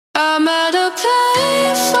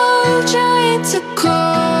trying to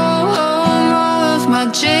call home. All of my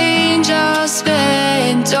change I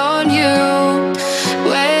spent on you.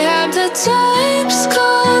 Where have the times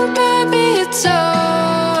gone, baby? It's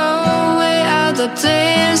all way out the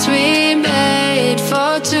plans we made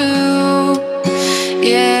for two.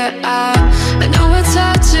 Yeah, I know it's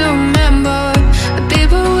hard to remember the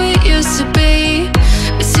people we used to be.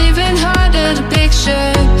 It's even harder to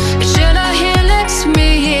picture. You're not here next to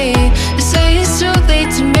me. They say it's too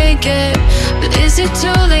late to make it, but is it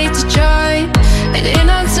too late to try? And in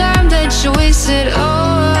our time that you wasted,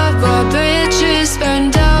 all of our bridges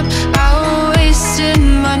burned up. I wasted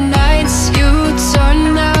my nights. You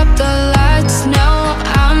turned up the lights. Now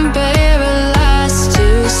I'm paralyzed,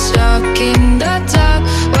 too stuck in the dark.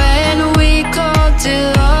 When we called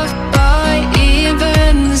it off, but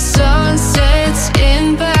even the sun sets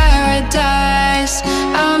in paradise.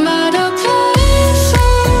 I'm at a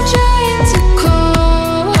payphone trying to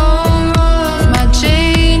call home. All of my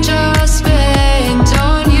change I spent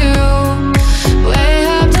on you. Where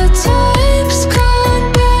have the times gone,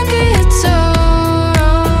 baby? It's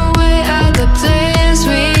all way out the plans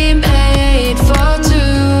we made for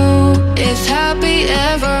two. If happy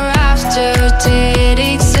ever after did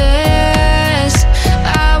exist,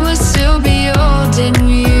 I would still be holding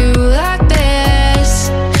you like this.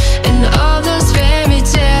 And all those fairy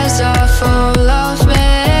tales are full of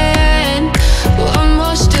men. One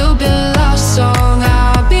more still be lost song,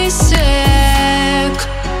 I'll be sick.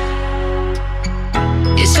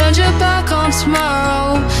 You turned your back on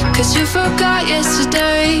tomorrow, cause you forgot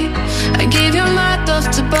yesterday. I gave you my love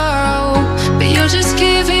to borrow, but you just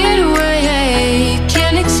gave it away.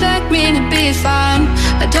 Can't expect me to be fine,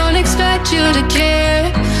 I don't expect you to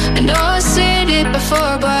care. I know I said it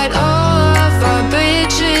before, but all of our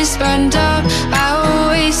bridges burned up. I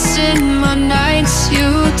wasted my nights. You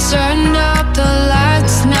turned up the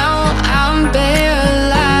lights. Now I'm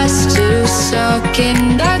paralyzed, too stuck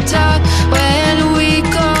in the dark. When we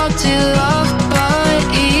called it off, but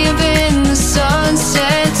even the sun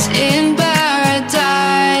sets in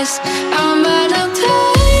paradise. I'm at a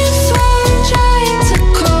payphone trying to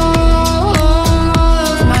call home. All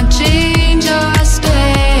of my change I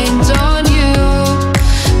spent on you.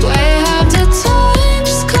 Where have the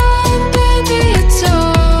times gone, baby? It's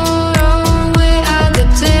all way out the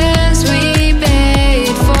plans we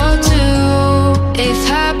made for two. If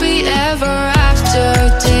happy ever after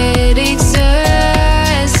did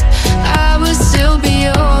exist, I would still be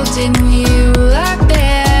holding you like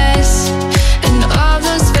this. And all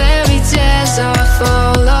those fairy tales are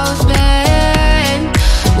full of men.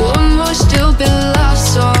 One more still be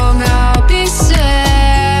lost song, I'll be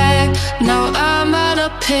sick. Now I'm at a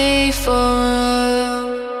payphone.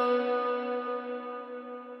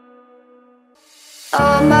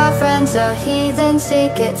 All my friends are heathens,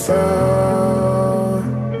 take it slow.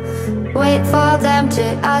 Wait for them to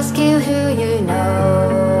ask you who you know.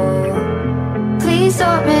 Please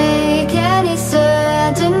don't make any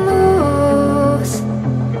sudden moves.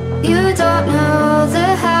 You don't know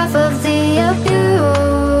the half of the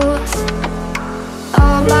abuse.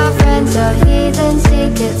 All my friends are heathens,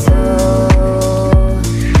 take it slow.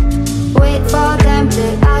 Wait for them to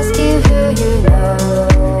ask you who you know.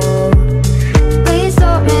 Please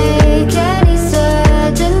don't make any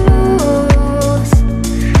sudden moves.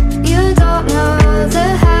 You don't know the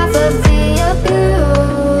half of the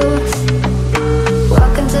abuse.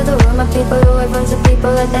 Welcome to the room of people who have runs of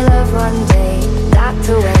people that they love one day locked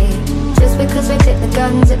away. Just because we take the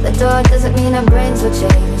guns at the door doesn't mean our brains will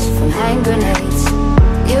change from hand grenades.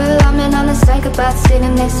 You're loving on the psychopath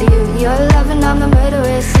sitting next to you. You're loving on the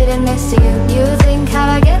murderer sitting next to you. You think how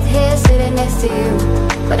I get here sitting next to you.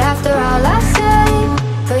 But after all I say,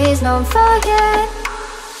 please don't forget.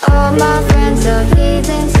 All my friends are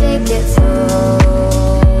heathens, take it slow.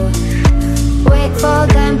 Wait for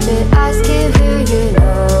them to ask you who you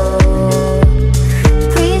know.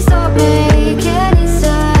 Please don't make any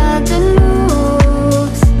sudden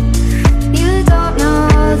moves. You don't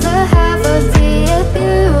know the half of the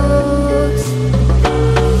abuse.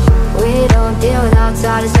 We don't deal with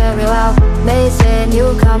outsiders very well. They say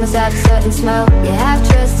newcomers have a certain smell. You have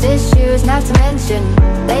trust issues, not to mention.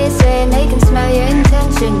 They say they can smell your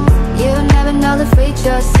intentions. You never know the freaks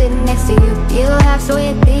you're sitting next to you. You'll have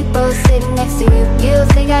sweet people sitting next to you. You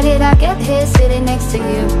think how did I get here sitting next to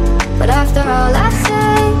you? But after all I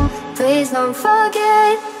say, please don't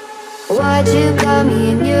forget. Why'd you come?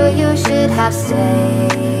 You knew you should have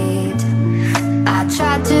stayed. I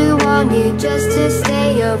tried to warn you just to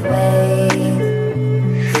stay away.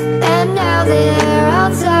 And now they're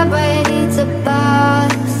outside ready to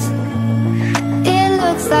bust. It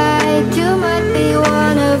looks like you might be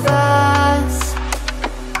one of us.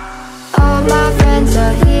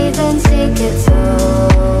 heathens take it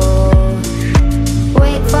slow.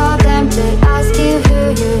 Wait for them to ask you who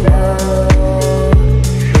you know.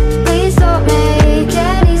 Please don't make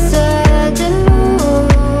any sudden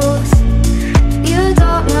moves. You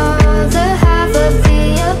don't know the half of the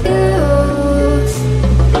abuse.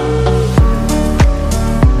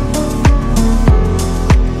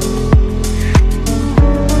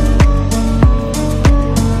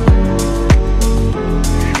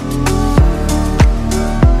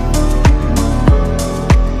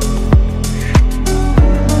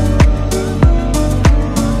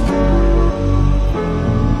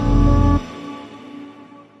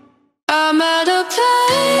 I'm at a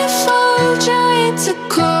payphone trying to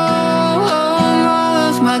call home. All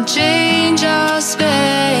of my change I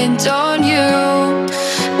spent on you.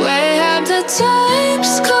 Where have the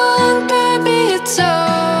times gone, baby? It's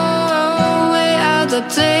all way out the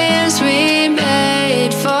plans we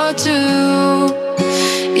made for two.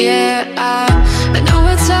 Yeah, I know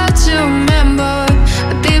it's hard to remember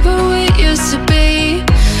the people we used to be.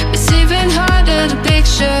 It's even harder to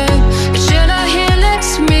picture. Should I hear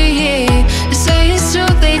next to me? You say it's too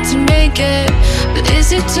late to make it, but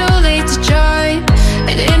is it too late to try?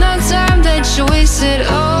 And in our time that you wasted,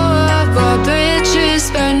 oh, I've got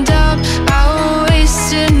bridges burned up. I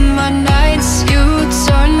wasted my nights. You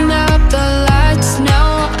turned up the lights.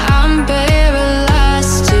 Now I'm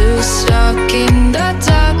paralyzed, too stuck in the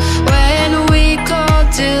dark. When we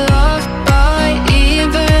called it love, but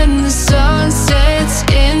even the sun sets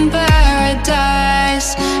in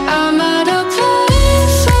paradise. I'm at a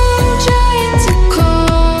payphone trying to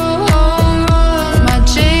call home. All of my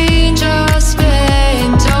change I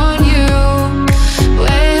spent on you.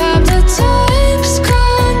 Where have the times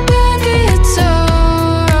gone, baby? It's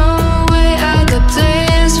all way out the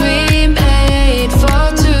plans we made for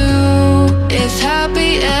two. If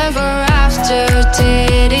happy ever after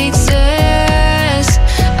did exist,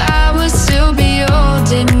 I would still be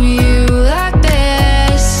holding you like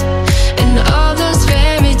this. And all those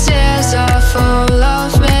fairy tales are full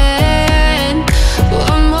of men.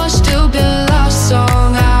 One more still be lost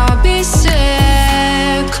song, I'll be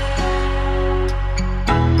sick.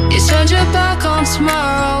 You turned your back on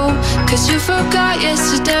tomorrow, cause you forgot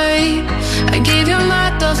yesterday. I gave you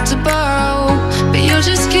my love to borrow, but you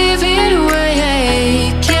just gave it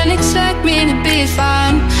away. Can't expect me to be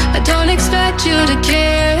fine, I don't expect you to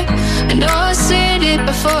care. I know I said it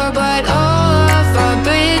before, but all of our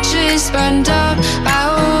bridges burned up.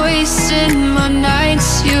 I wasted my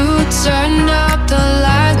nights. You turned up the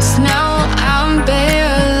lights. Now I'm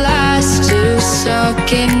paralyzed, too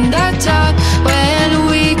stuck in the dark. When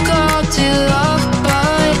we called it love,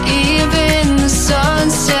 but even the sun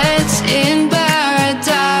sets in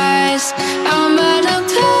paradise. I'm at a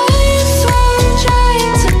payphone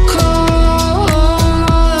trying to call home.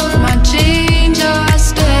 All of my change I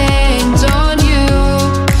spent on you.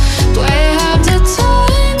 Where have the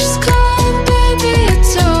times gone, baby?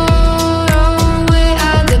 It's all way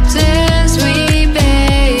out the plans we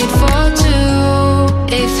made for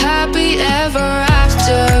two. If happy ever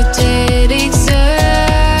after did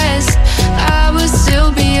exist, I would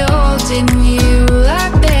still be holding you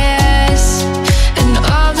like this. And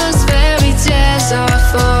all those fairy tales are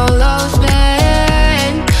full of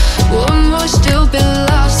men. One more still be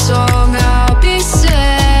lost song, I'll be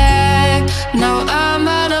sick. Now I'm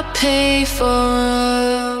at a payphone.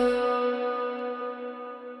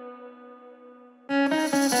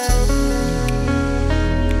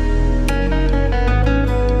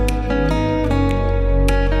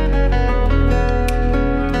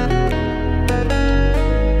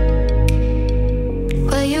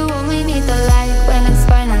 Well, you only need the light when it's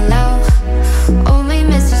burning low. Only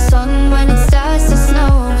miss the sun when it starts to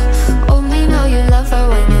snow. Only know you love her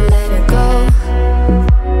when you let her go.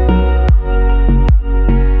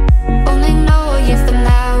 Only know you from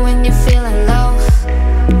now when you're feeling low.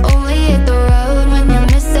 Only hit the road when you're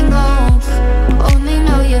missing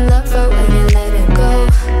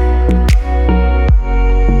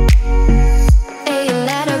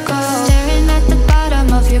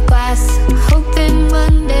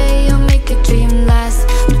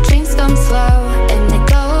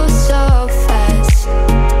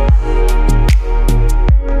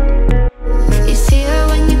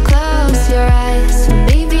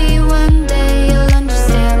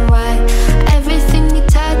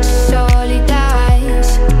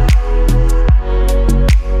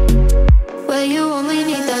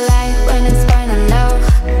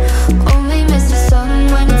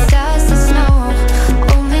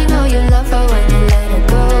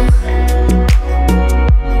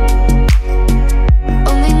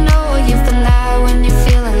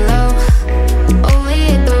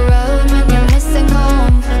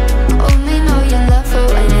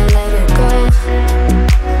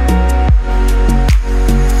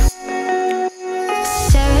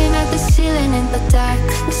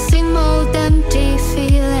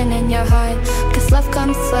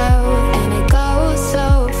comes slow and it goes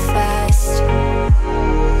so fast.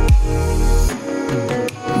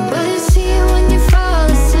 Well, you see it when you fall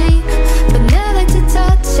asleep, but never to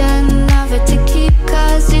touch and never to keep,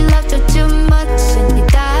 'cause you loved her too much and you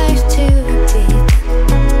dive too deep.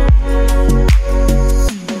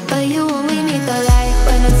 But you only need the light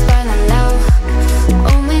when it's burning low,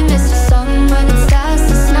 only miss the sun when it starts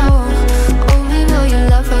to snow, only know you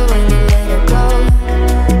love her when you let her go.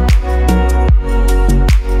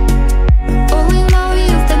 Only know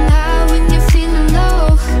you've done that when you're feeling low,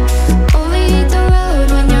 only hit the road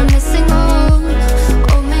when you're missing home,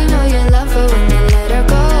 only know you love her when you let her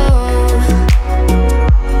go.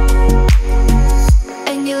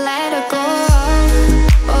 And you let her go.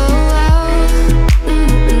 Oh, wow.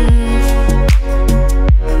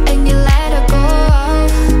 And you let her go.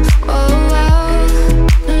 Oh, wow.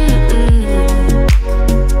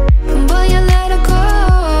 Boy, you let her go.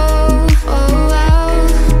 Oh, wow.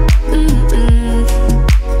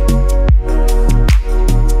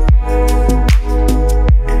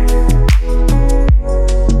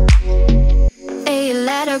 Hey, you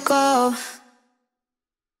let her go.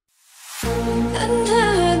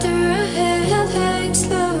 Another head hangs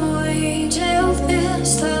slowly, jail feels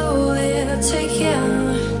slowly taken.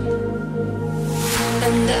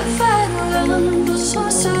 And the final rumbles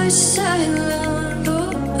on such silent,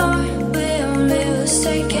 Bonaar will be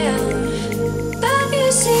mistaken. But you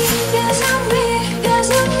see, yes, I'm me, yes,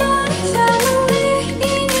 I'm my family.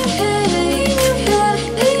 In your head,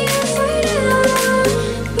 in your freedom.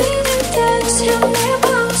 With your text, come their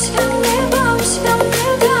bones, come their bones, come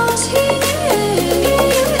their bones. In your head, in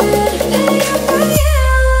your freedom.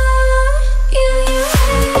 In your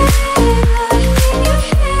head, in your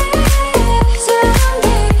head.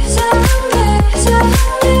 Someday, someday,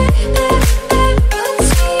 someday,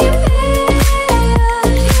 what's in your head?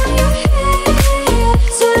 In your head,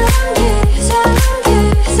 someday,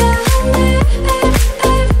 someday, someday,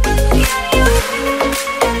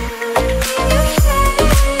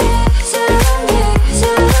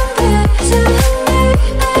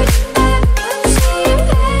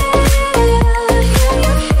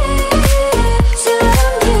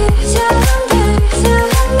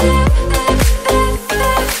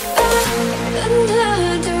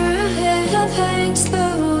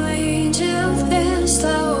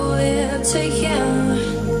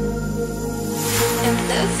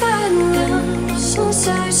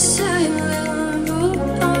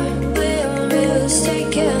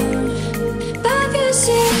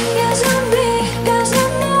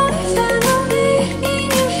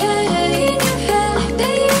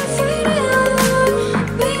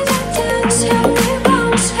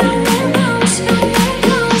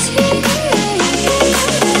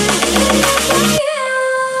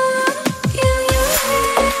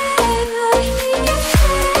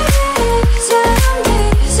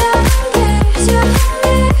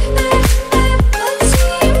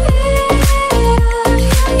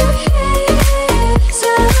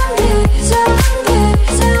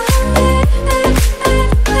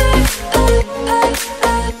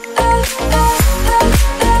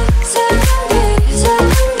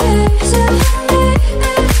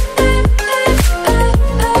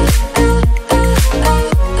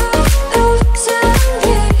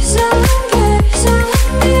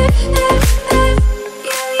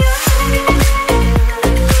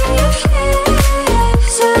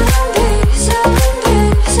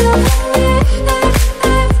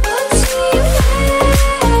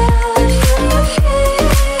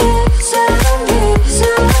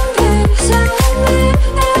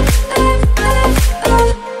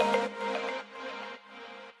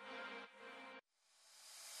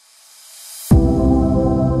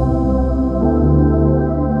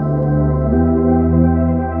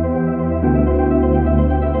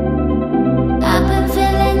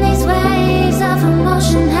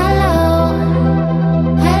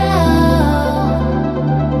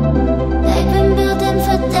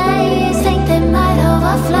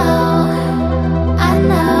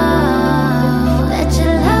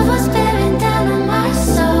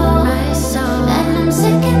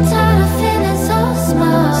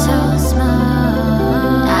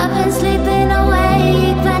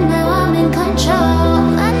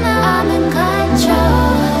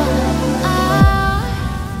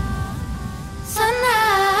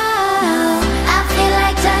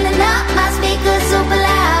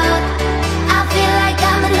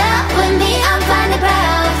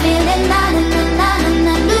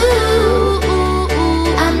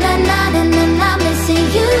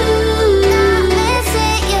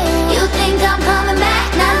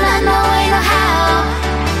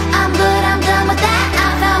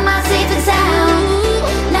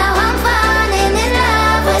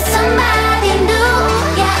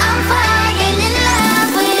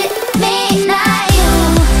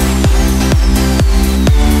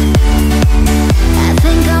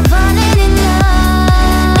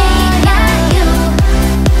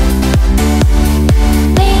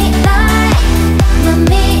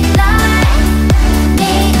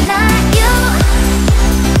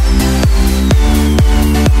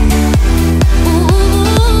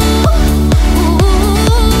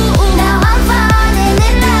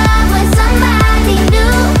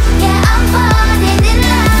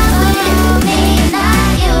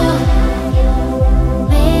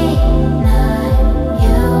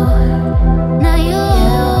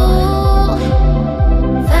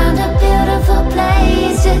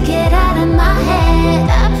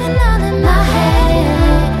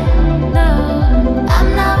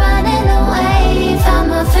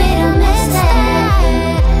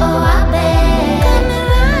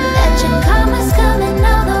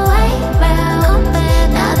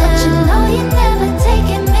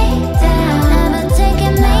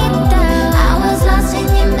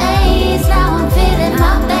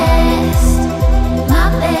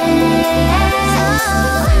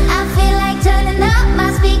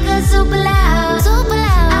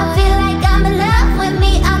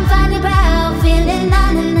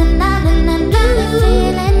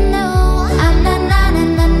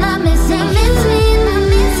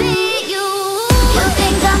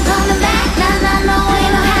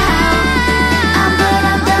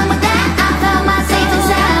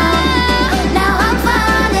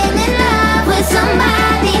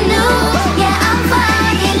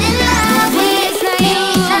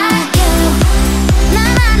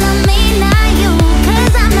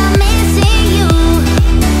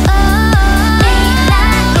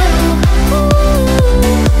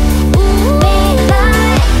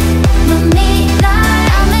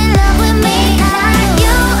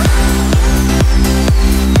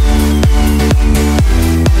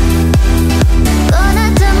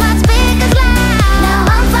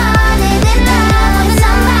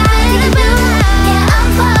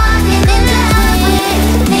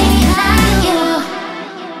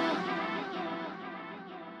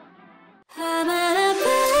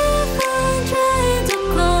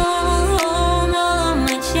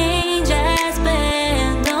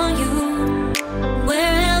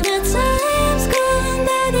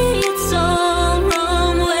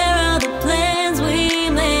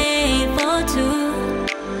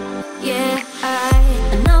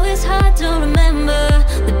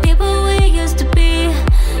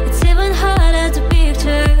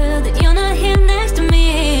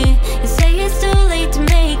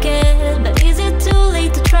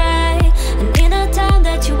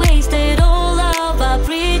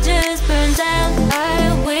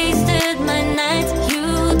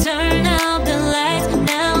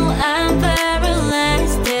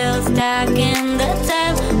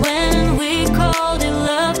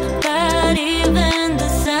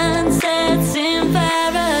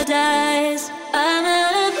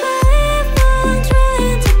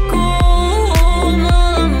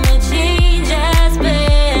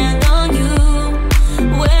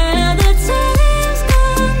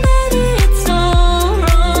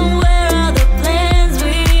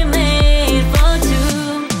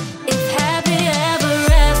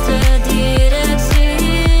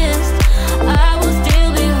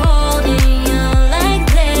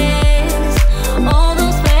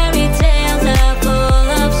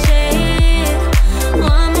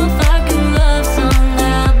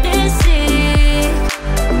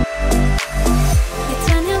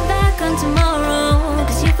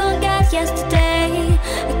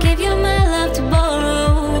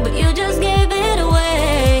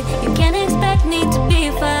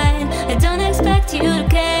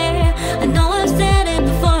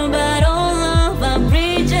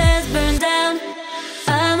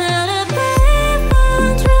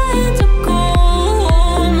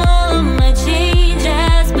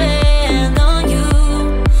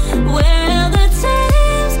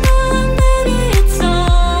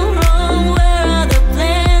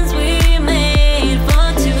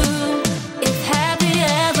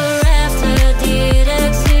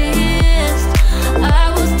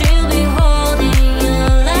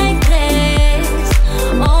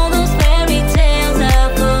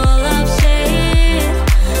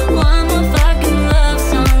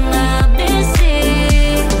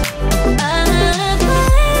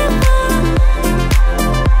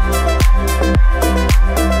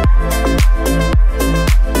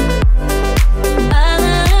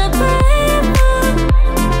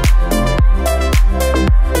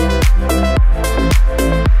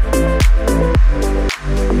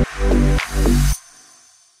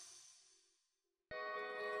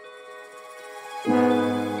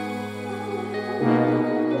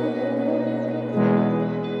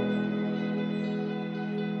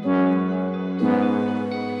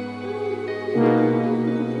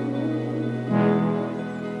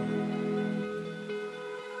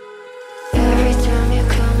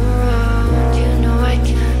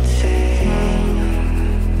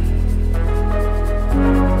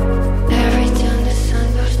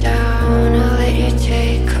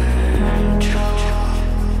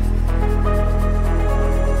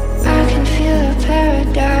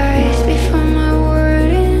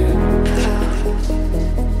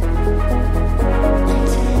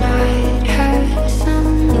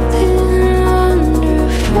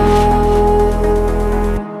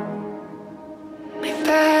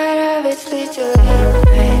 habits lead to late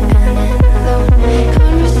night and then alone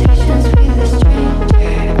conversations with a stranger.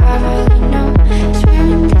 I really know,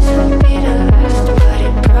 swearing this will be the last, but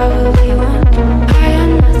it probably won't. I got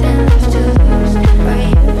nothing left to lose or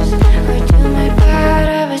use, or do my bad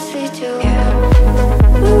habits lead to you?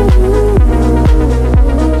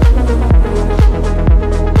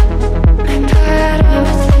 My bad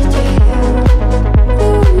habits lead to you.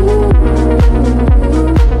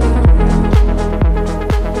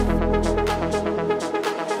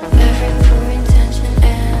 Every poor intention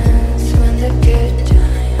ends when the good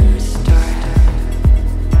times start.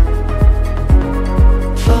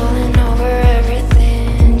 Falling over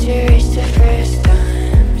everything to reach the first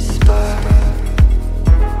time spark.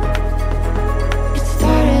 It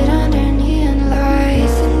started under neon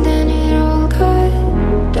lights and then it all got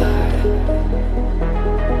dark.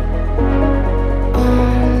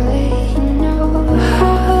 Only you know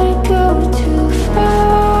how to go too far.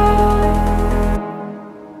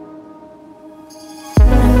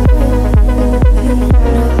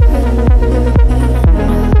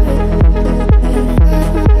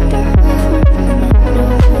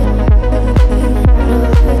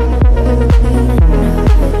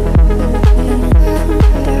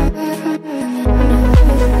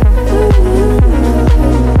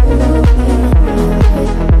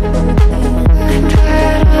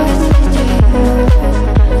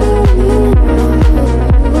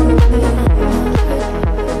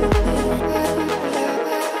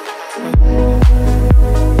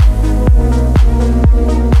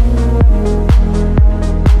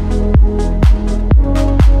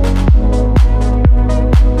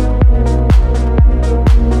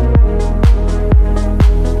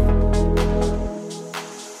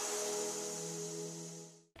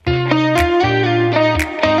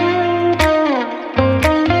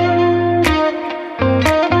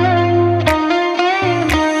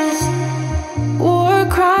 War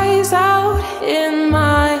cries out in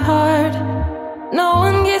my heart. No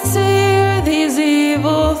one gets to hear these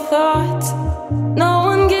evil thoughts. No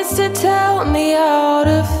one gets to tell me how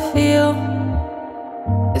to feel.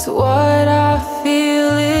 It's what I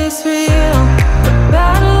feel is real. The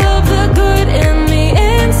battle of the good and the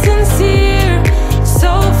insincere. So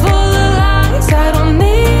full of lies, I don't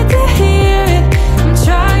need to hear it. I'm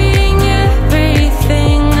trying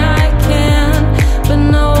everything I can, but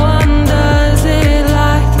no one does it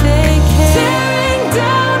like they can. Tearing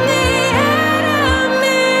down the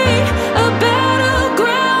enemy, a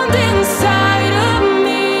battleground inside of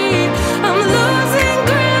me. I'm losing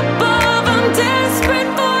grip of, I'm desperate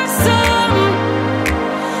for some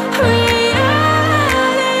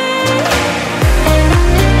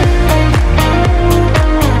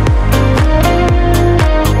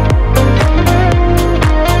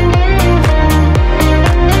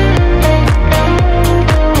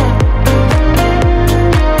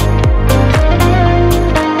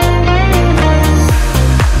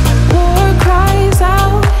War cries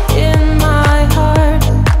out in my heart.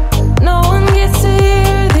 No one gets to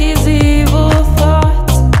hear these evil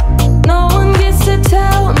thoughts. No one gets to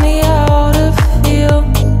tell me how to feel.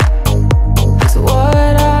 It's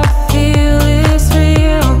what I feel is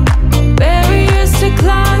real. Barriers to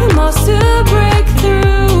climb, walls to break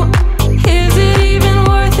through. Is it even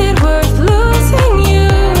worth it, worth losing you?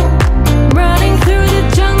 Running through the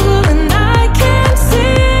jungle and I can't see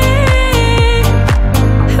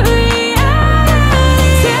reality.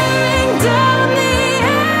 Tearing down the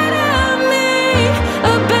enemy,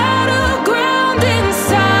 a battleground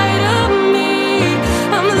inside of me.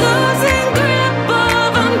 I'm losing grip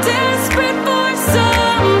of, I'm desperate for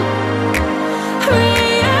some reality.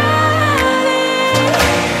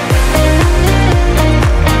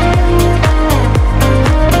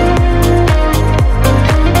 Tearing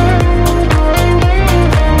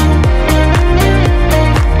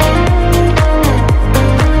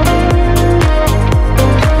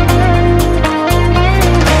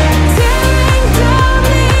down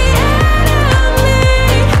the enemy,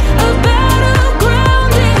 a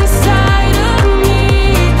battleground inside of me.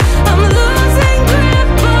 I'm losing grip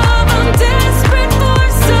of, I'm desperate for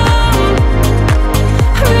some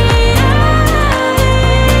reality.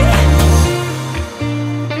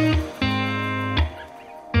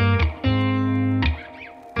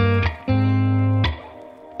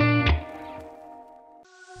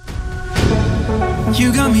 You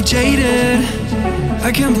got me jaded,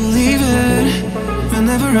 I can't believe it.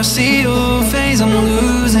 Whenever I see your face, I'm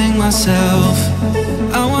losing myself.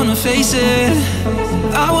 I wanna face it,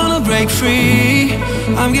 I wanna break free.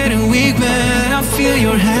 I'm getting weak, man, I feel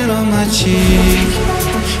your hand on my cheek.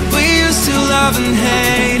 We used to love and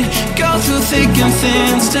hate, go through thick and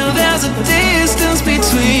thin. Still there's a distance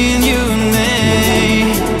between you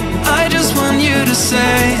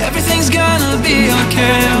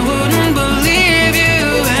yeah, I wouldn't believe you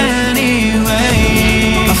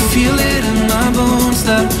anyway. I feel it in my bones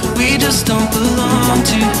that we just don't belong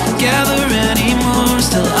together anymore.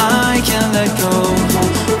 Still I can't let go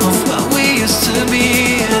of what we used to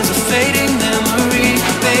be. It's a fading memory.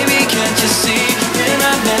 Baby, can't you see we're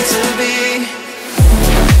not meant to be?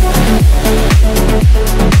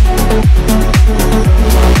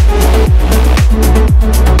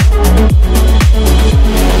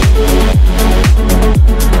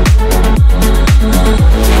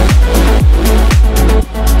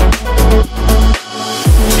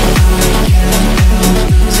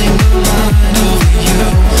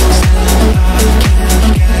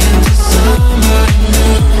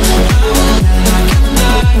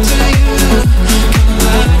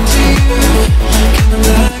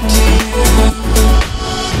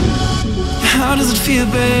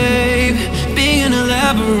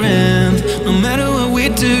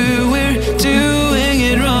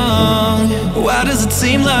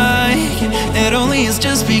 Seem like it only has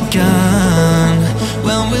just begun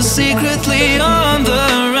when we're secretly on the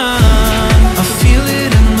run. I feel it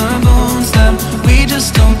in my bones that we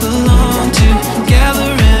just don't belong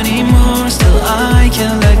together anymore. Still I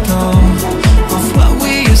can't let go of what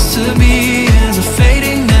we used to be. It's a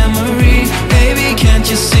fading memory. Baby, can't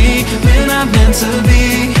you see we're not meant to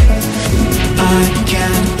be? I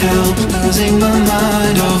can't help losing my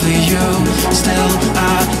mind over you. Still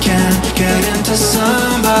I can't get into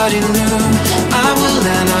somebody new. I will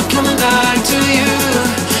end up coming back to you,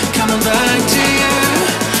 coming back to you,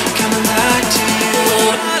 coming back to you.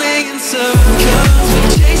 Running in circles, we're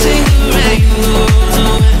chasing the rainbows.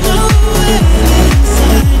 No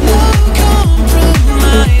inside, no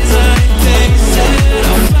compromise. I face it,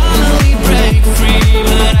 I'll finally break free,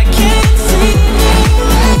 but I can't seem to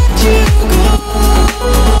let you go.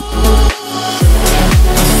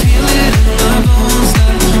 I feel it in my bones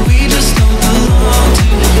that we just don't belong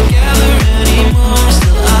together anymore.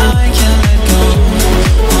 Still I can't let go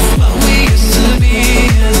of what we used to be.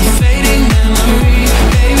 It's a fading memory.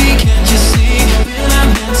 Baby, can't you see we're not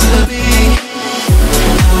meant to be?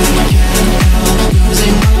 I can't help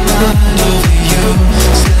losing my mind over you.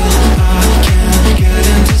 Still I can't get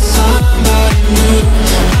into somebody new.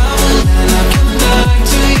 I will end up coming back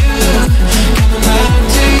to you, coming back to you, coming back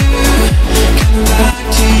to you.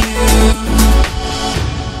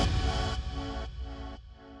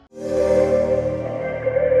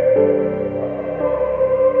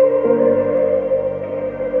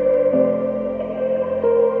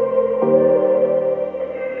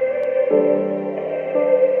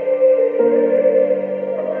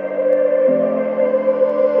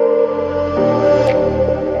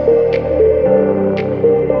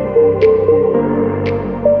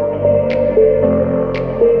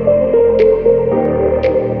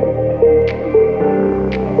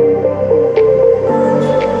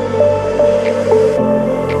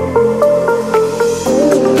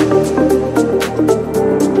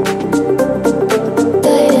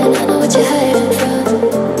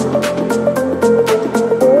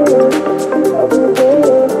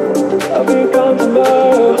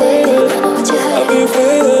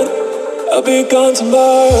 I'll be gone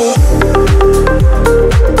tomorrow.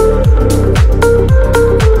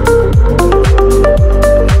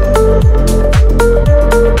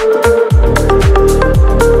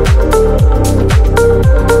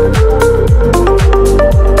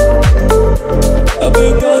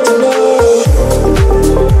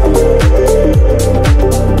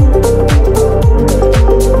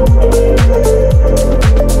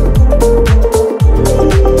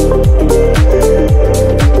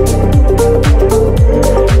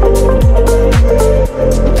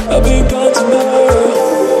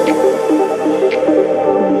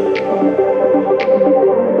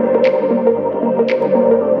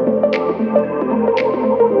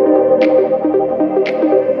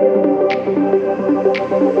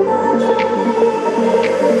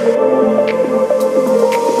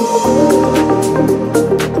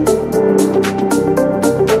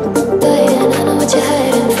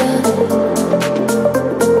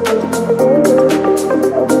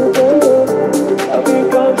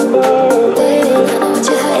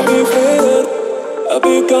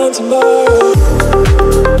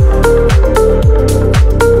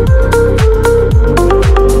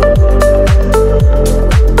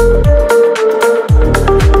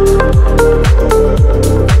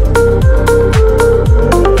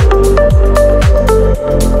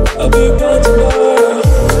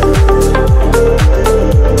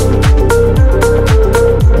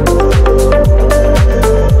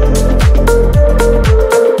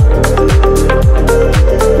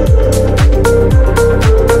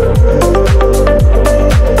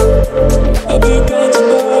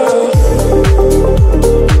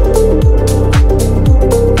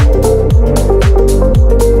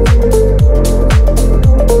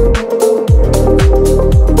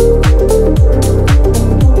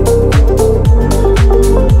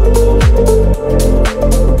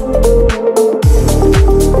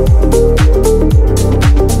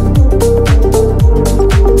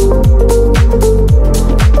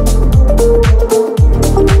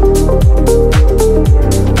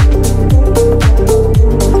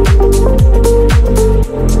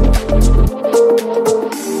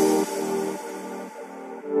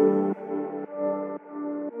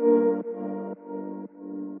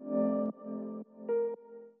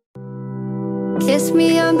 Kiss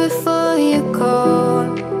me on before you go.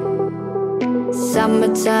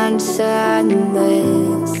 Summertime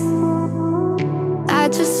sadness. I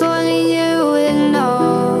just wanted you to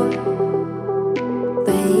know,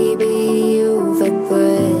 baby, you've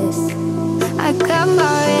impressed. I got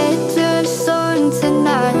my red on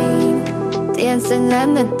tonight, dancing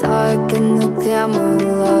in the dark in the camera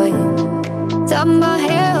light. Done my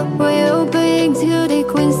hair up real big, beauty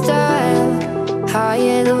queen style. High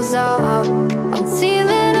heels up, I'm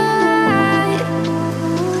feeling alright.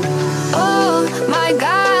 Oh my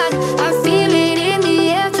God, I feel it in the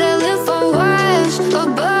air, telephone wires, a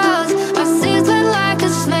buzz. My sizzling like a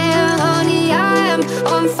snare, honey, I am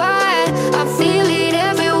on fire. I feel it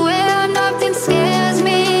everywhere, nothing scares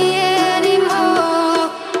me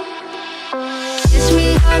anymore. Kiss me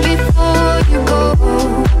hard before you go.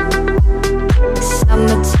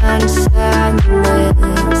 Summertime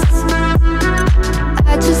sadness. I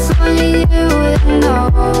just wanted you to know,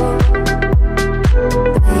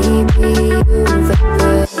 baby, you've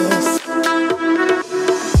impressed.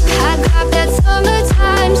 I got that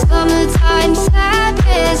summertime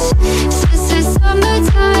sadness. Sister,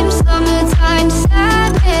 summertime sadness.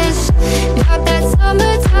 Got that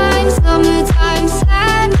summertime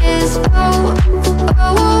sadness. Oh,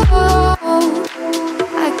 oh, oh, oh.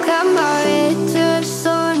 I got my red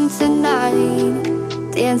on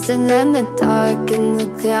tonight, dancing in the dark in the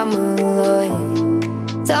camera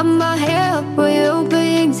light. Done my hair up real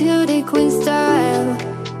big, beauty queen style.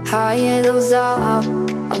 High heels up,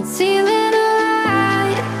 I'm feeling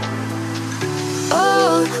alright.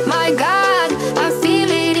 Oh my God, I feel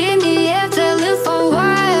it in the air, telephone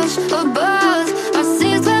wires, a buzz. My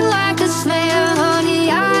sizzling like a snare, honey,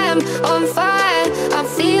 I am on fire. I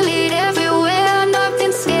feel it everywhere,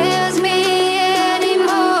 nothing scares me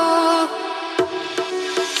anymore.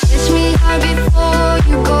 Kiss me hard before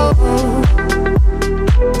you go.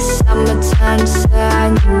 Summertime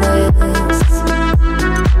sadness.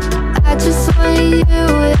 I just want you to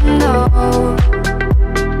know,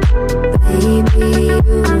 baby,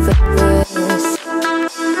 you've impressed.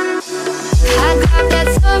 I got that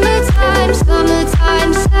summertime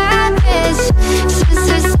sadness.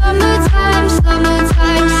 Sister, summertime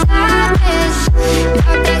sadness.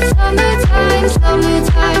 Got that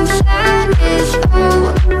summertime sadness. Oh,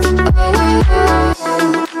 oh, oh, oh.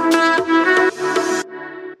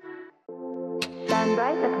 Shine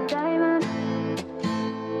bright like a diamond.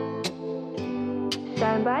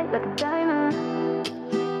 Shine bright like a diamond.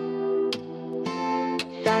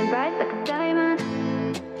 Shine bright like a diamond.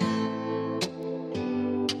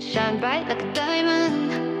 Shine bright like a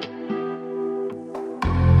diamond.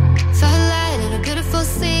 Felt light in a beautiful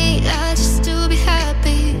sea. I just to be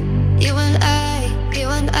happy. You and I,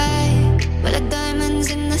 we're like diamonds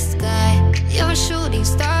in the sky. You're a shooting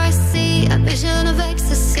star, I see a vision of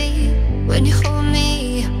ecstasy. When you hold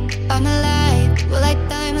me, I'm alive. We're like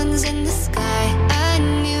diamonds in the sky. I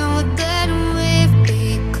knew that we'd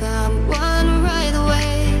become one right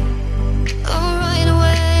away. Oh, right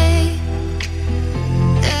away.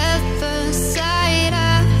 At first sight,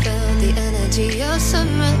 I felt the energy of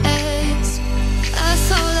summer rays. I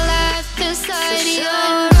saw the life inside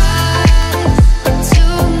your eyes.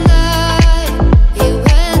 Tonight, you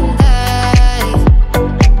and I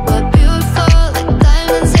were beautiful like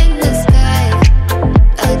diamonds in the sky.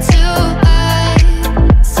 Eye to eye,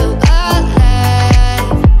 so alive.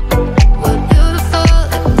 We're beautiful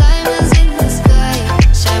like diamonds in the sky.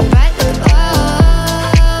 Shine bright like a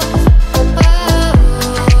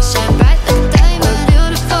shine bright like a diamond.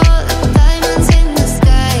 Beautiful like diamonds in the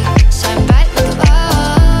sky. Shine bright like a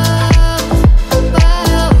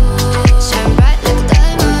shine bright like a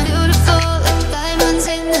diamond. Beautiful like diamonds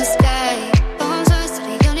in the sky. Bones rise to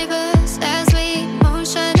the universe as we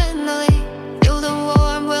moonshine tenderly. Feel the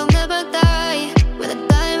warm, we'll never die. We're like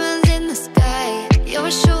diamonds in the sky. You're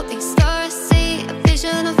a shooting star, I see a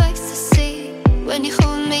vision of ecstasy. When you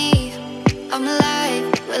hold me, I'm alive.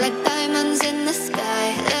 We're like diamonds in the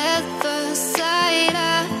sky. At first sight,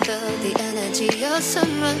 I felt the energy of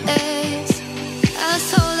summer rays. I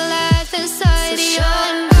saw the life inside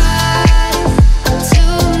your eyes.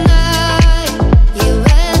 Tonight, you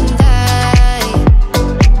and I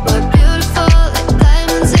were beautiful like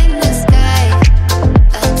diamonds in the sky.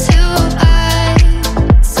 Eye to eye,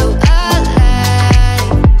 so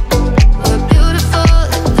alive. We're beautiful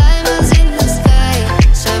like diamonds in the sky.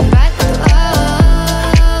 Shine bright like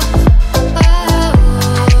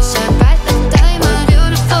shine bright like a diamond.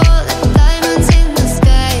 Beautiful like diamonds in the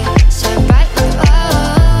sky. Shine bright like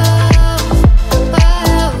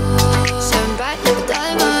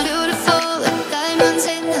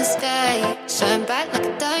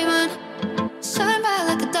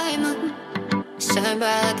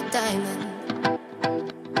bright like a diamond.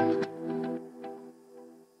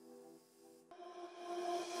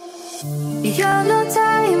 You're no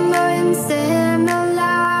diamonds in my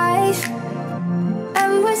life,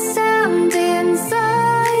 and we're standing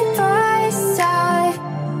side by side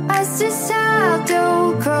as the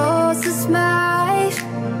shadow crosses my life.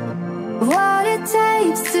 What it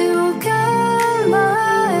takes to come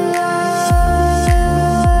alive.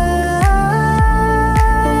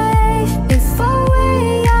 If I way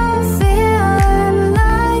I'm feeling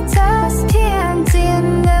like just can't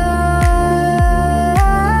deny,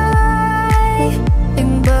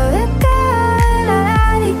 and but I gotta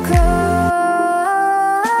let it go.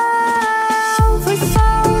 We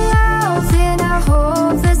fall out in our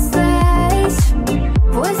hopeless place.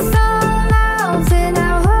 We fall out in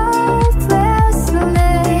our hopeless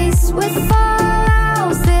place.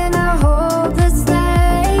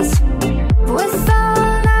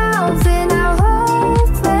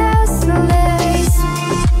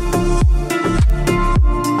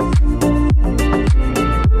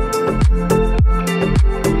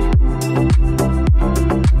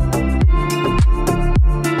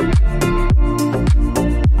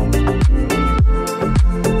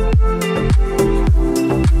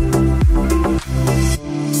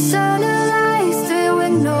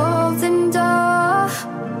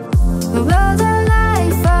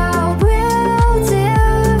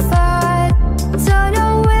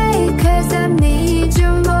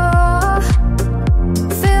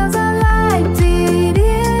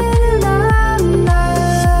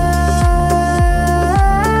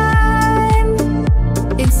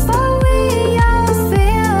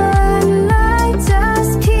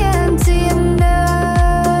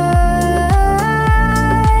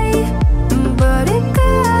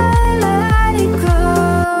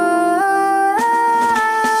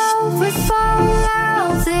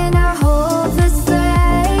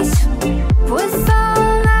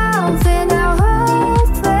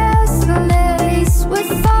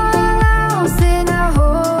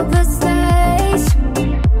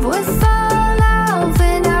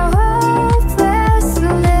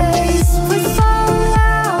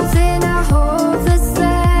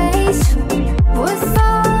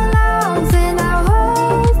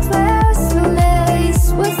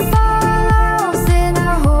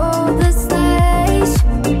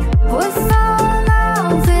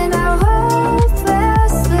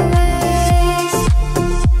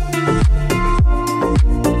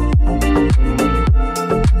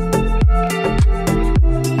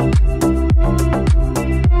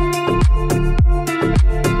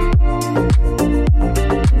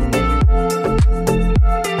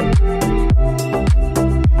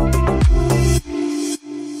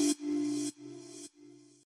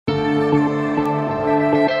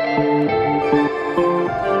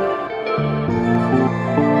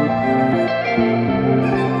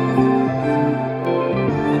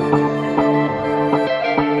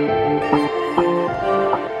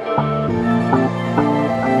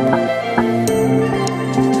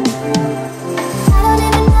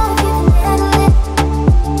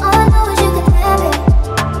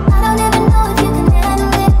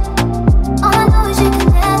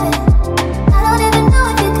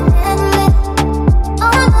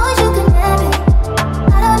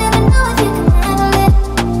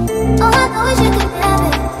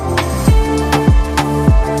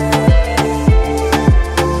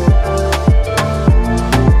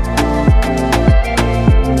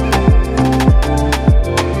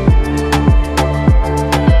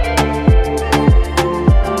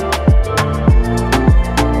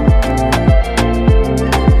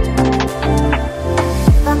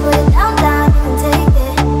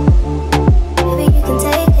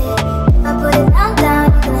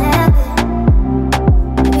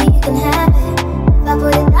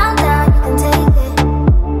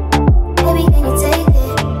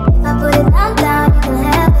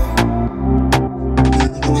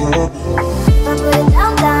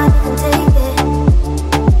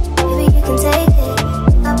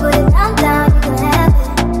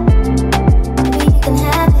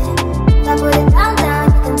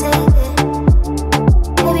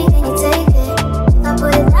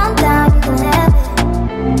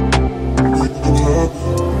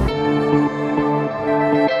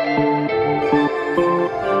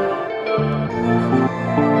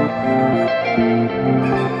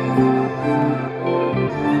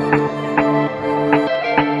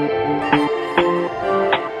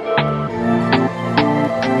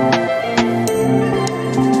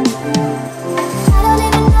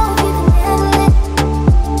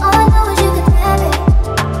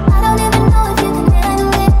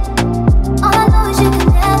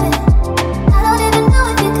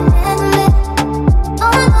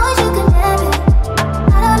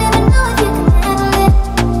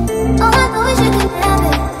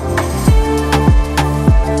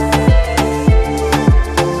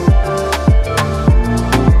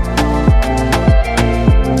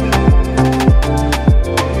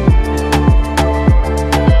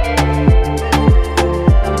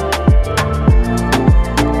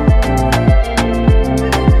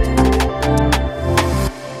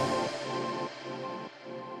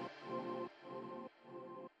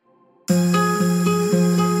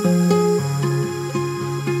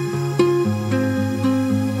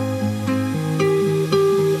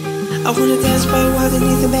 wanna dance by water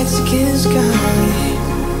beneath the Mexican sky.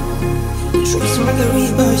 Drink some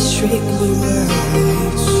margarita, straight blue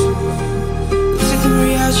lights. Music the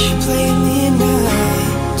mariachi playing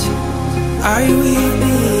midnight. Are you with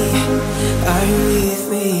me? Are you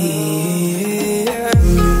with me?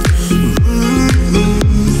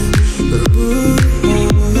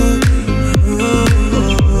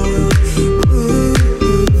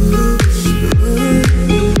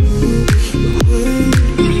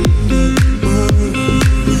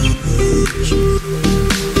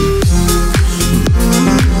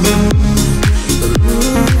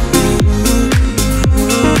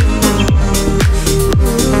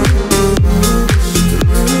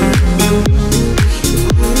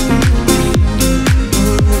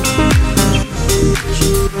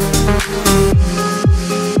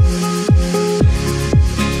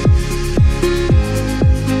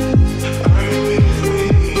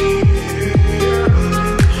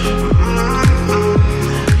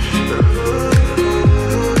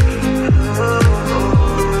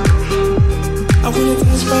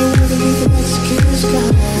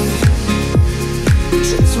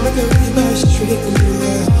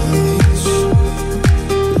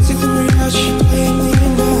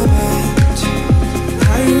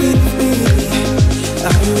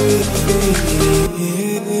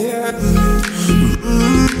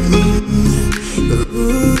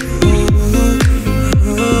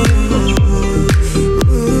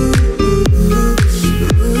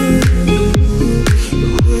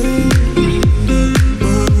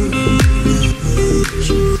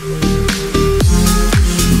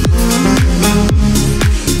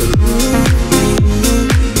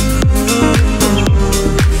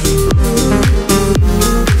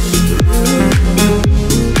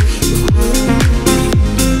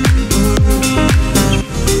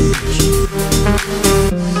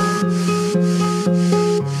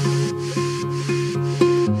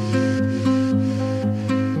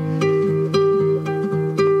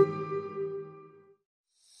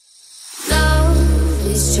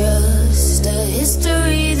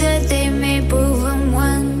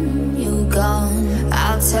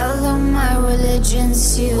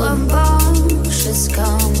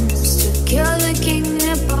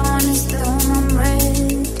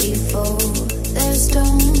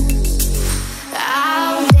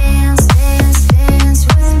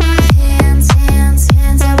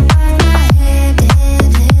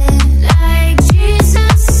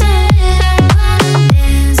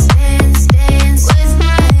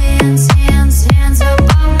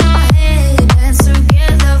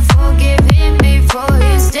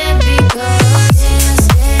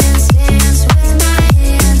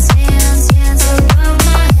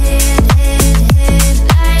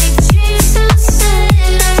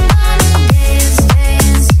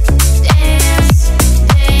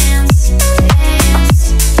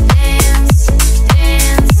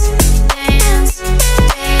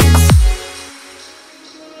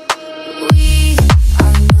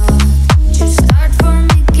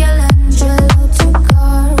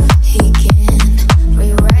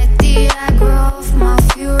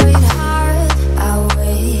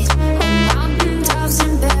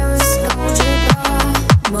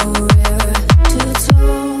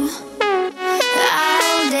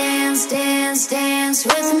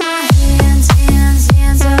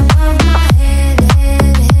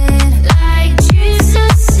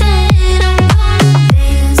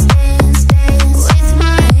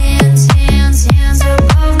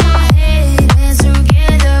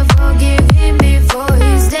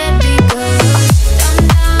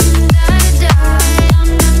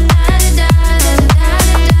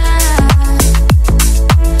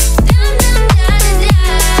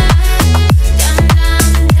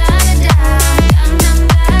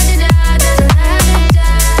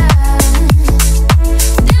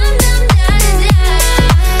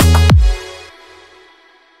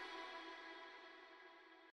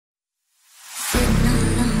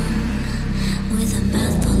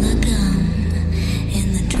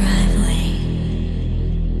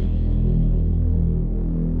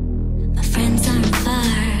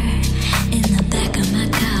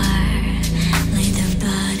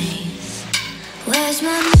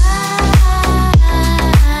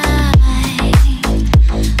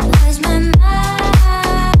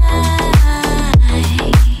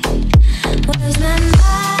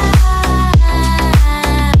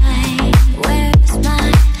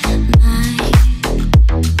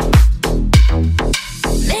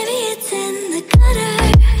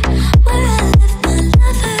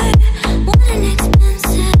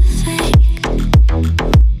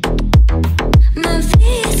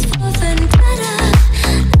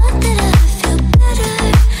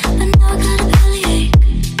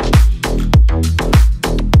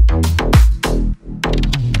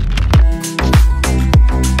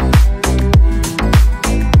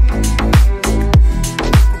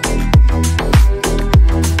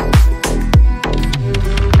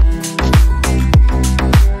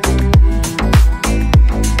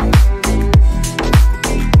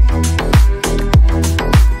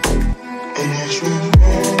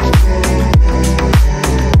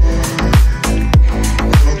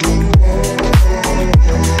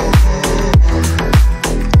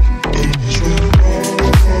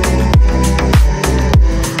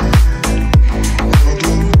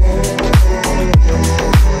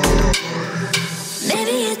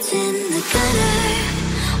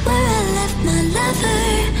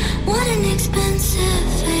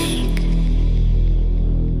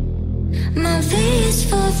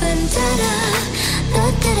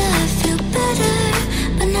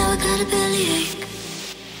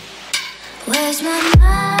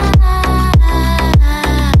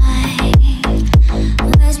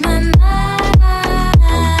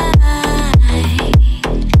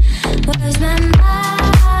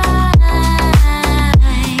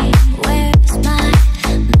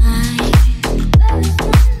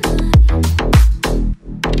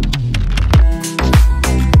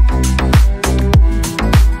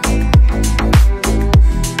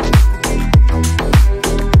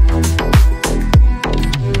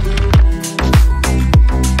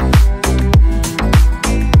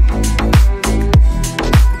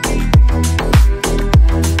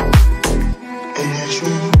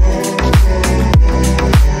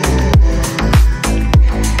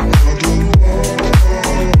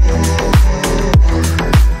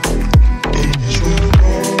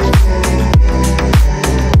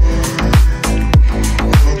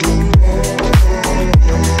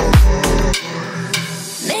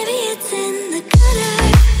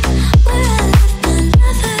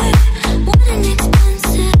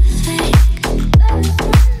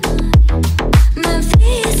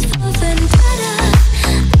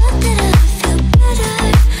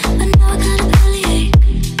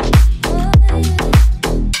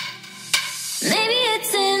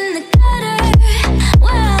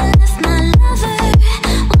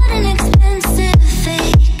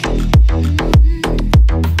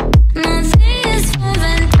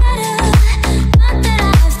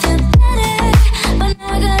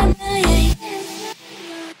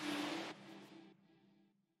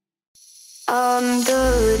 I'm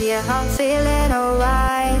good, yeah, I'm feeling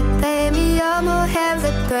alright. Baby, I'ma have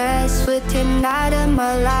the best with tonight in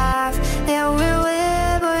my life. And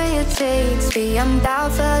wherever it takes me, I'm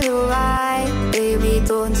down for the ride. Baby,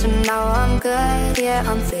 don't you know I'm good, yeah,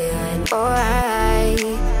 I'm feeling alright.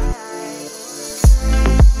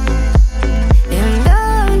 And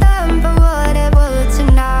I'm down for whatever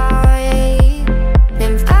tonight.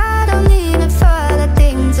 And I don't even further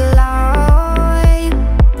things alone.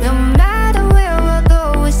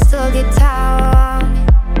 Still get tired,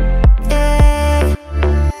 yeah.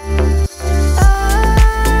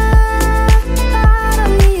 I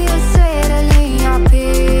don't need to say that in your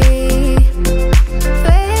pee.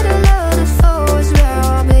 Wait a little force where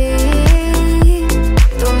I'll be.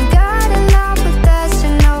 Don't got a lot, but that's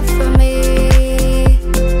enough for me,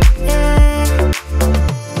 yeah.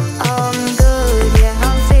 I'm good, yeah,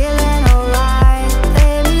 I'm feeling alright.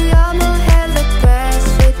 Baby, I'ma have the best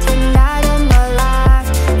with tonight in my life.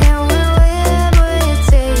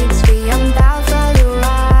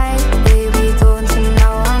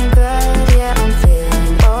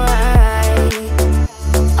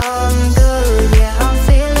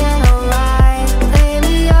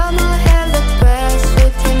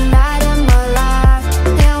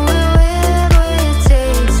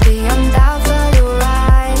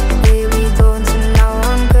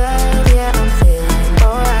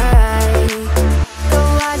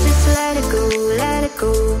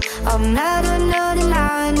 I'm not another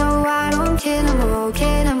lie, no, I don't care no more,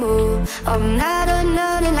 care no more. I'm not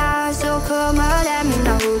another lie, so come on, let me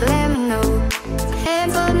know, let me know.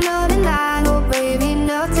 And for another lie, no, baby,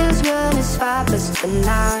 nothing's gonna stop us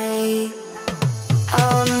tonight.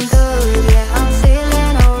 I'm good, yeah, I'm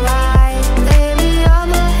feeling alright. Baby,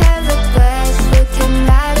 I'ma have the best with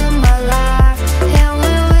tonight in my life. And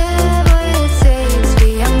wherever it takes me,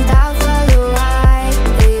 I'm down for the ride.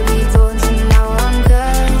 Baby, don't you know I'm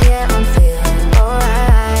good, yeah, I'm feeling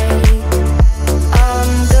alright.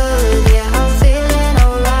 I'm good, yeah, I'm feeling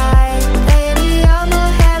alright. Baby,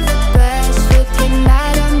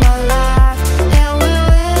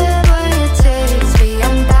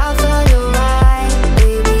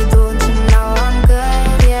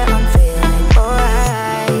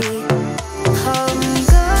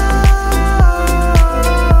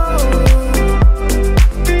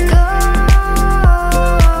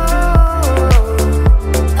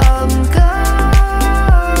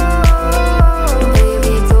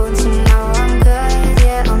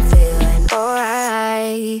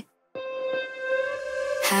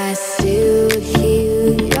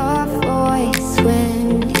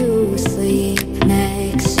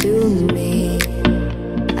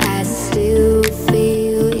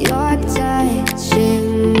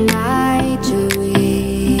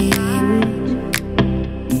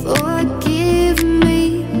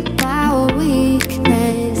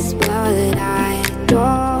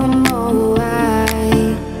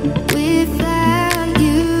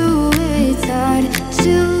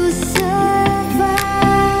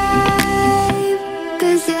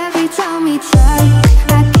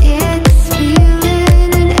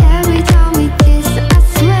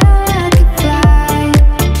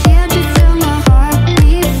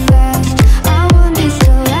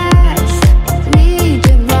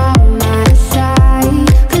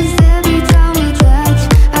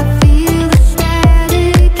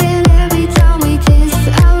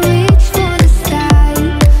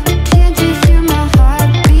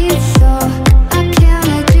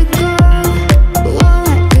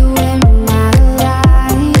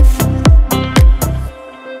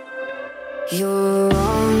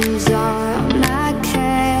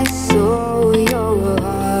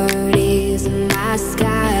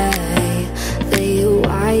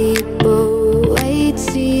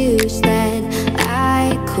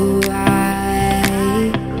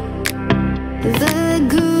 the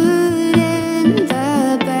good and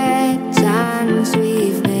the bad times,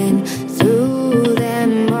 we've been through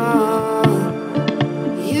them all.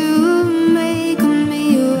 You make me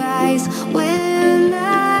rise when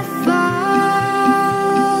I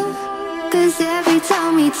fall. 'Cause every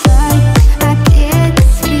time we touch, I get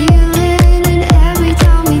this feeling, and every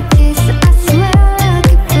time we kiss, I swear I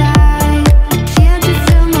could fly. Can't you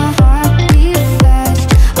feel my heart beat fast?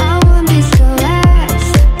 I want this to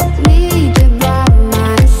last. Need you by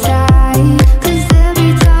my side. 'Cause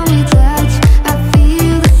every time we touch, I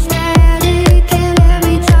feel the static, and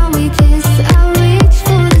every time we kiss, I reach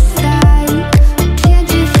for the sky. Can't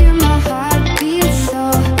you hear my heart beat? So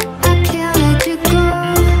I can't let you go.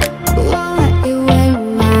 Won't let you in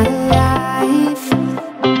my life.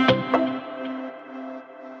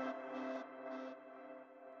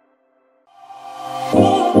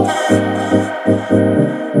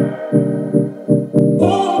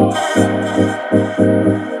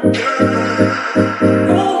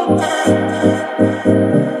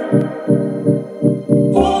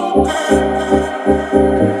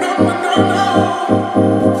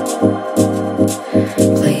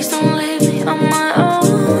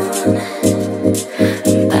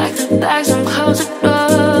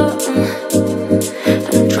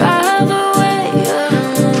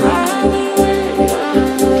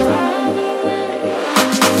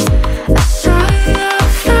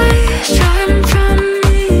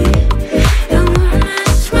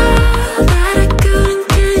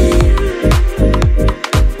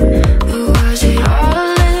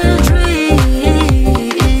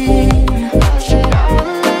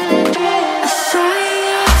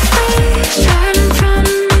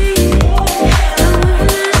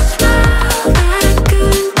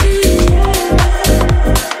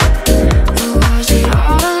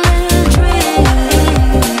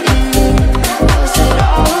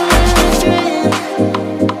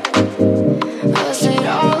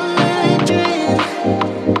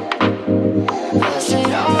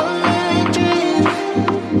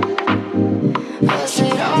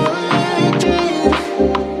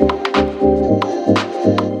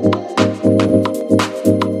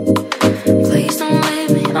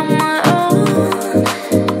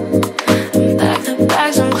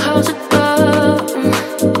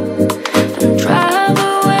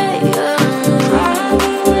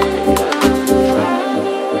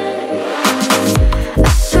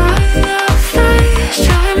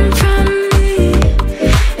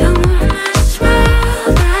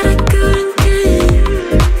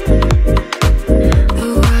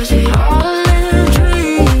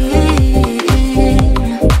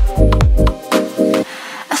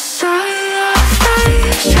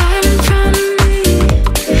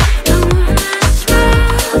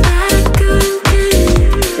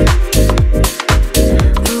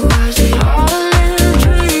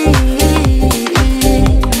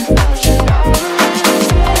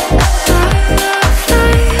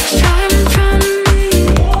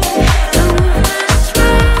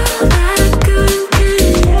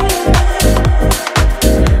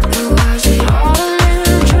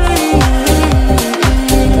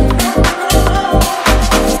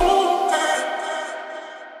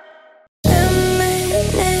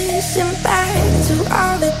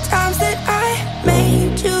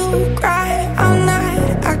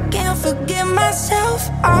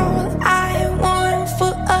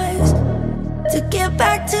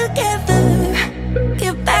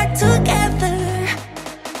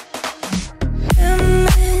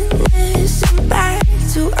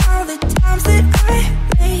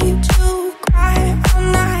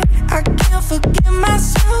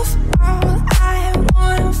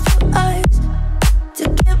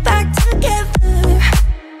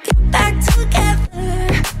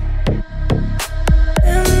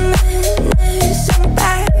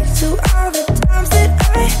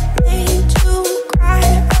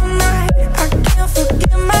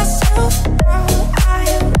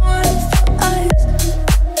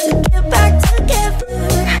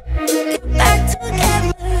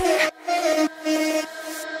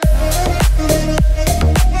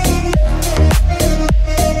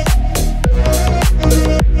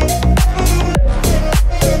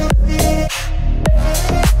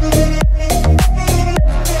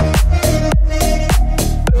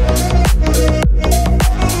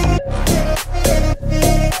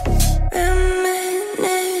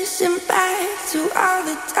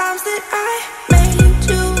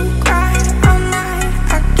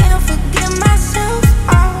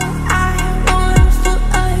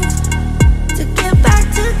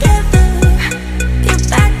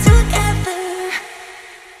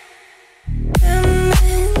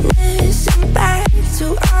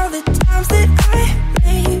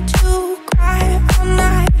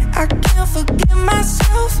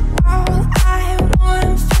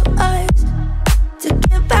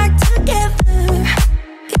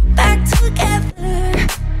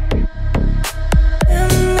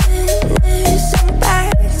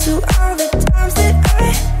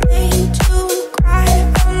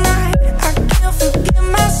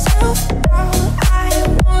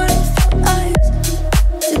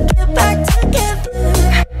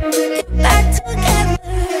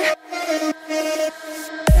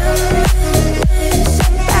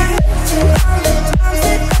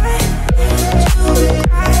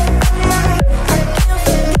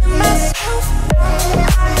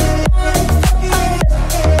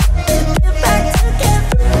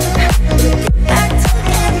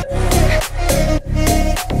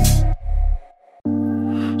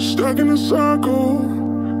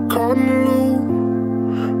 circle, caught in a loop,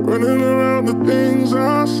 running around the things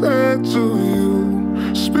I said to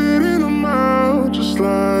you, spitting them out just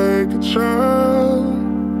like a child.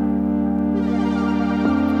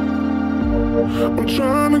 I'm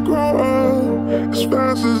trying to grow up as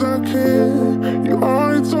fast as I can. You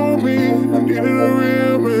already told me you needed a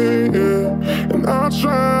real man, yeah. And I'll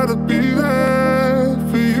try to be there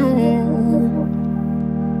for you.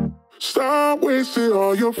 Stop wasting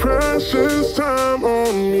all your precious time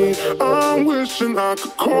on me. I'm wishing I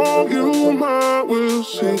could call you mine. We'll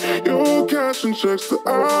see. You're cashing checks that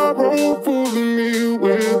I wrote, fooling me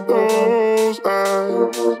with those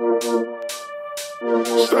eyes.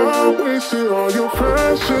 Stop wasting all your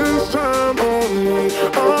precious time on me.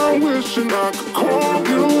 I'm wishing I could call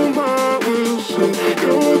you mine. We'll see.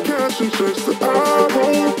 You're cashing checks that I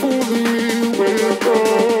wrote, fooling me with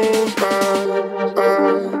those eyes.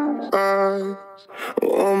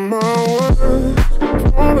 On my way,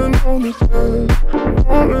 falling on the bed,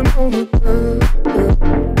 falling on the bed, yeah.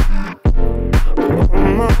 On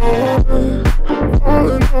my way,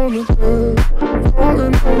 falling on the bed,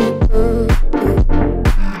 falling on the bed.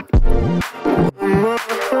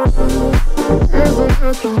 Isn't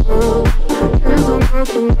that the love? Isn't that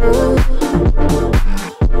the love?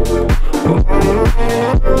 Falling on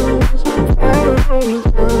the bed, falling on the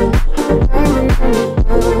bed.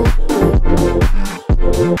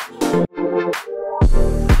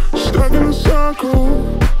 Stuck in a circle,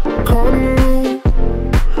 caught in a loop,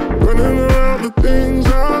 running around the things I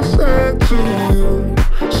said to you,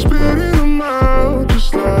 spitting them out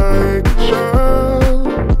just like a child.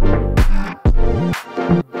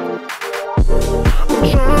 I'm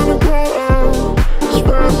trying to grow up as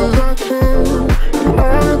fast as I can. You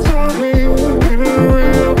already told me you needed a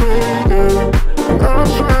real man, yeah. And I'll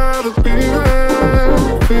try to be there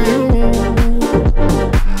for you.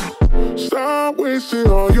 Stop wasting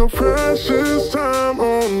all your precious time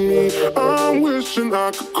on me. I'm wishing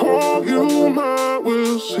I could call you mine.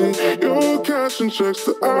 We'll see. You're cashing checks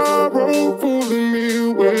that I wrote, fooling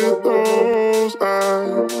me with those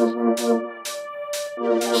eyes.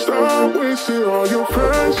 Stop wasting all your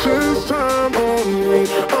precious time on me.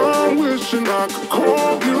 I'm wishing I could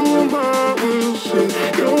call you mine. We'll see.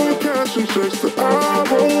 You're cashing checks that I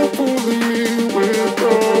wrote, fooling me with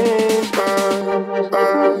those eyes.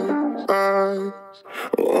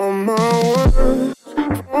 On my way,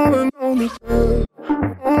 falling on the bed,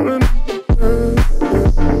 falling on the bed,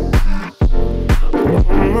 yeah.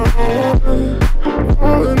 On my way,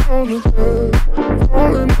 falling on the bed,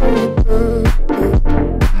 falling on the bed,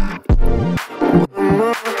 yeah. On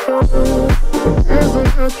my way, isn't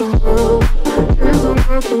that the love? Isn't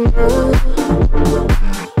that the love?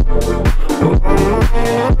 On my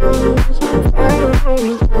way, falling on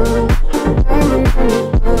the bed, falling on the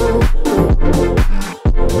bed, yeah.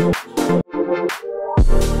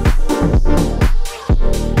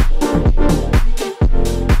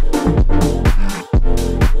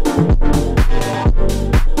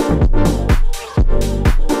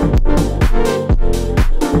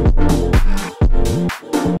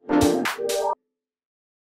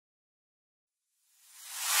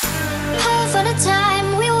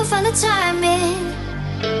 Timing,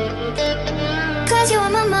 'cause you're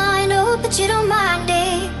on my mind, oh, but you don't mind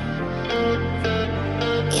it.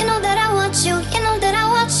 You know that I want you, you know that I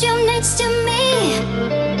want you next to me.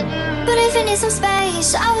 But if you need some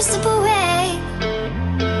space, I will slip away.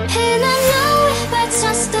 And I know it might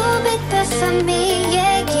sound stupid, but for me,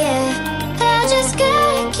 yeah, yeah, I just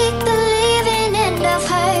gotta keep believing in love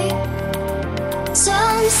hurt.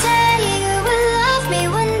 Some say you will love me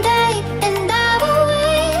one day, and I will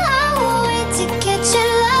wait to get your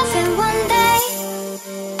loving one day.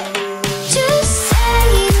 Just say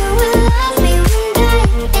you will love me one day,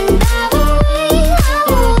 and I will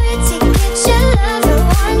wait to get your loving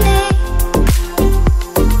one day.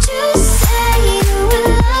 Just say you will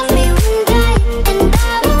love me one day, and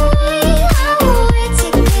I will wait to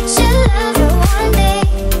get your loving one day.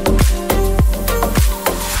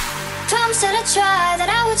 Promise that I try, that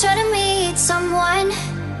I will try to meet someone.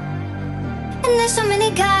 And there's so many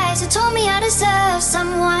guys who told me I deserve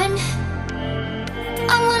someone.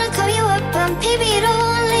 I wanna call you up, but maybe it'll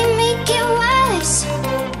only make it worse.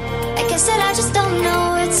 I guess that I just don't know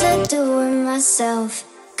what to do with myself.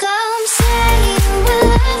 Come say you will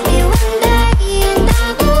love me one day, and I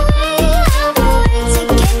will wait to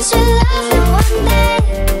get your loving one day.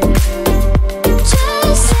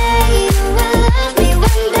 Just say you will love me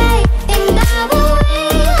one day, and I will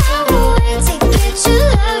wait to get your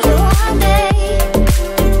loving one day.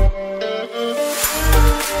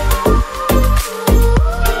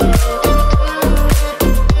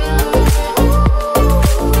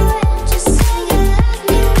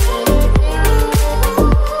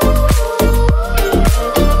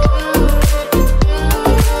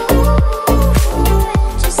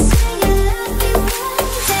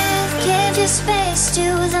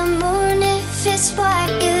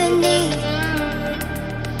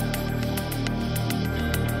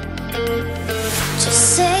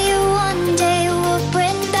 Say you one day will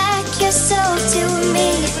bring back yourself to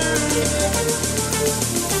me.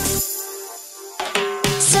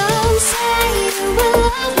 Some say you will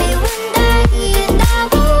love me one day, and I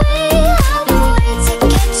will wait to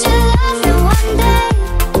get your loving one day.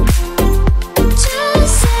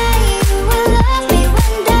 Just say you will love me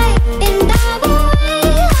one day, and I will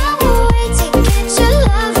wait to get your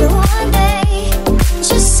loving one day.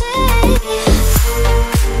 Just say.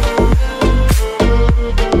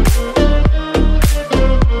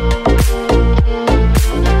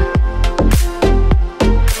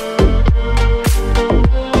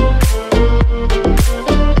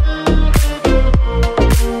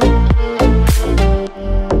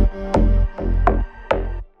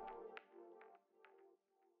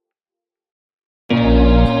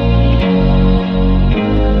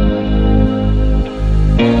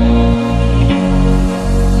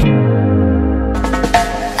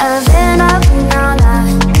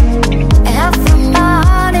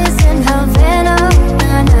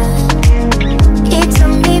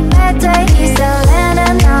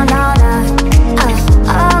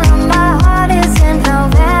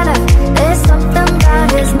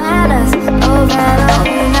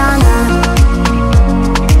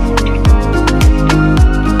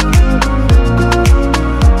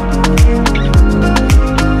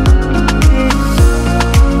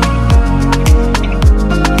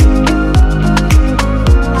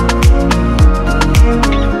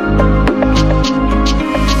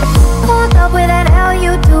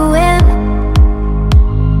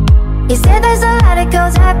 You said there's a lot of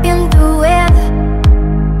girls I've been doing.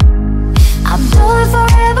 I'm doing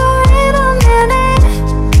forever in a minute.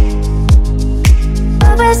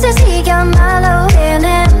 But best is he got my love in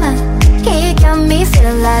him. He got me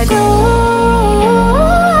feeling like ooh.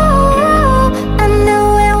 I knew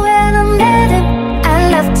it when I met him. I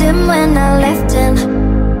loved him when I left him.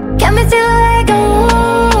 Got me feeling like ooh.